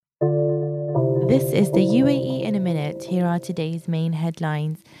This is the UAE in a minute. Here are today's main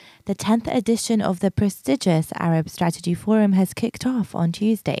headlines. The 10th edition of the prestigious Arab Strategy Forum has kicked off on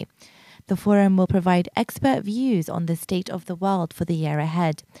Tuesday. The forum will provide expert views on the state of the world for the year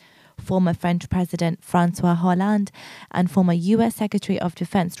ahead. Former French President François Hollande and former US Secretary of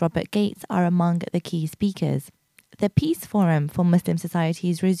Defense Robert Gates are among the key speakers. The Peace Forum for Muslim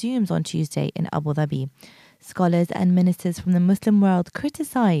Societies resumes on Tuesday in Abu Dhabi. Scholars and ministers from the Muslim world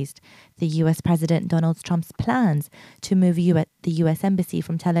criticized the US President Donald Trump's plans to move the US Embassy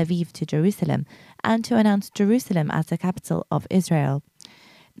from Tel Aviv to Jerusalem and to announce Jerusalem as the capital of Israel.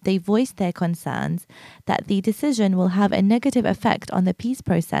 They voiced their concerns that the decision will have a negative effect on the peace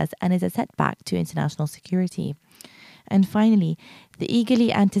process and is a setback to international security. And finally, the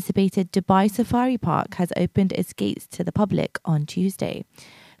eagerly anticipated Dubai Safari Park has opened its gates to the public on Tuesday.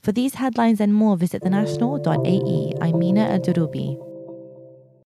 For these headlines and more, visit thenational.ae. I'm Mina Al-Durubi.